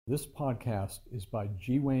This podcast is by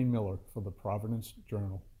G. Wayne Miller for the Providence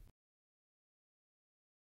Journal.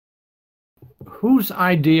 Whose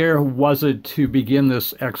idea was it to begin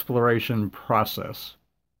this exploration process?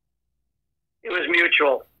 It was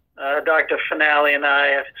mutual. Dr. Fanale and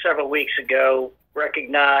I, several weeks ago,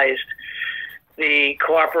 recognized the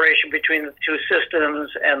cooperation between the two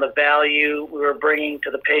systems and the value we were bringing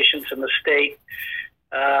to the patients in the state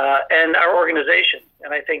and our organization.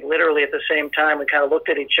 And I think literally at the same time, we kind of looked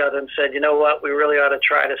at each other and said, you know what, we really ought to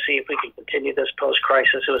try to see if we can continue this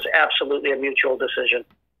post-crisis. It was absolutely a mutual decision.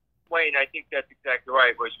 Wayne, I think that's exactly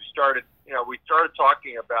right. Was we started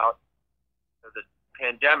talking about the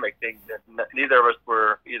pandemic thing that neither of us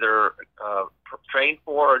were either trained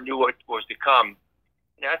for or knew what was to come.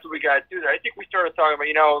 And after we got through that, I think we started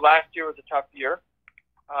talking about, last year was a tough year,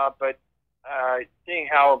 but seeing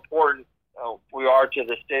how important we are to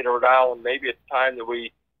the state of Rhode Island, maybe it's time that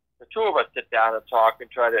the two of us sit down and talk and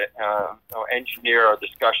try to engineer our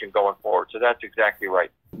discussion going forward. So that's exactly right.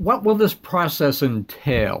 What will this process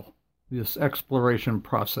entail, this exploration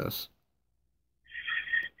process?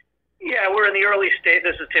 Yeah, we're in the early stage.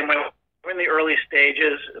 This is Tim. We're in the early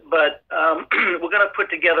stages, but we're going to put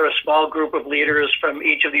together a small group of leaders from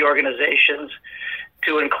each of the organizations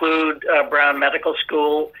to include Brown Medical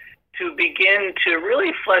School to begin to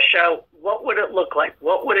really flesh out what would it look like?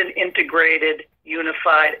 What would an integrated,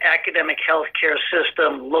 unified academic healthcare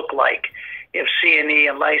system look like if C&E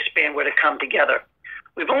and Lifespan were to come together?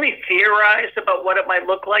 We've only theorized about what it might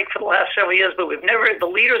look like for the last several years, but the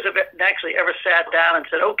leaders have actually ever sat down and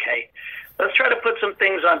said, okay, let's try to put some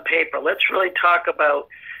things on paper. Let's really talk about,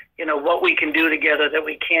 what we can do together that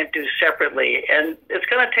we can't do separately. And it's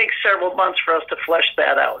going to take several months for us to flesh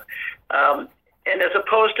that out. And as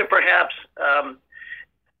opposed to perhaps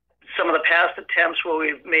some of the past attempts where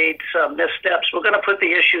we've made some missteps, we're going to put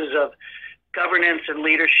the issues of governance and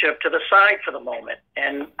leadership to the side for the moment.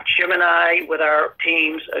 And Jim and I, with our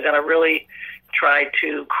teams, are going to really try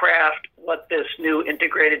to craft what this new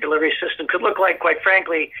integrated delivery system could look like, quite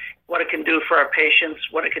frankly, what it can do for our patients,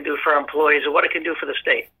 what it can do for our employees, and what it can do for the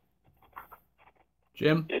state.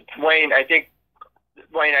 Jim? Wayne, I think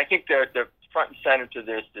the front and center to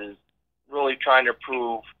this is really trying to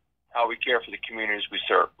prove how we care for the communities we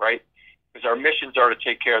serve, right? Because our missions are to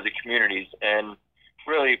take care of the communities, and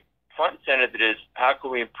really front and center that is how can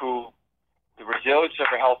we improve the resilience of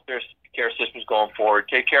our health care systems going forward,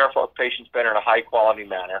 take care of our patients better in a high quality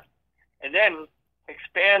manner, and then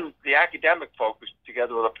expand the academic focus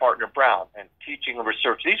together with a partner, Brown, and teaching and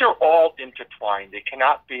research. These are all intertwined. They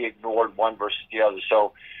cannot be ignored one versus the other.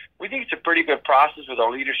 So we think it's a pretty good process with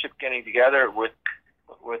our leadership getting together with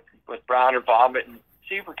Brown involvement and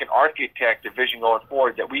see if we can architect a vision going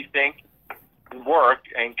forward that we think can work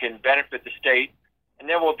and can benefit the state. And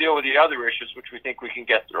then we'll deal with the other issues, which we think we can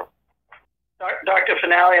get through. Dr.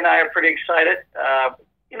 Fanale and I are pretty excited.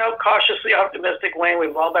 Cautiously optimistic, Wayne.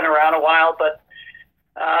 We've all been around a while, but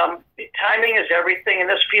timing is everything, and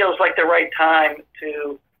this feels like the right time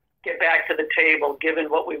to get back to the table, given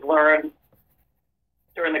what we've learned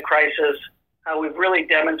during the crisis, how we've really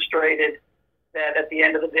demonstrated that at the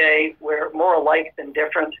end of the day, we're more alike than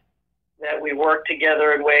different, that we work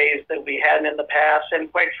together in ways that we hadn't in the past. And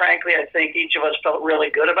quite frankly, I think each of us felt really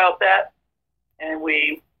good about that. And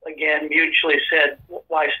we, again, mutually said,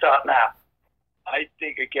 why stop now? I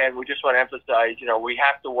think, again, we just want to emphasize, we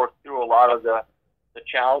have to work through a lot of the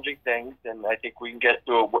challenging things, and I think we can get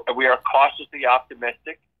through it. We are cautiously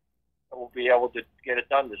optimistic that we'll be able to get it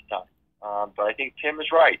done this time. But I think Tim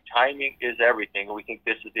is right. Timing is everything, and we think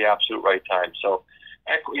this is the absolute right time. So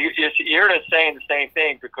you're just saying the same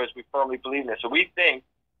thing because we firmly believe in this. So we think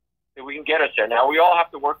that we can get us there. Now, we all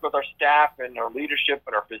have to work with our staff and our leadership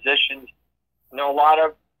and our physicians. A lot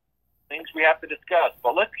of things we have to discuss,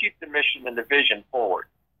 but let's keep the mission and the vision forward.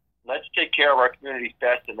 Let's take care of our communities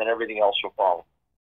best, and then everything else will follow.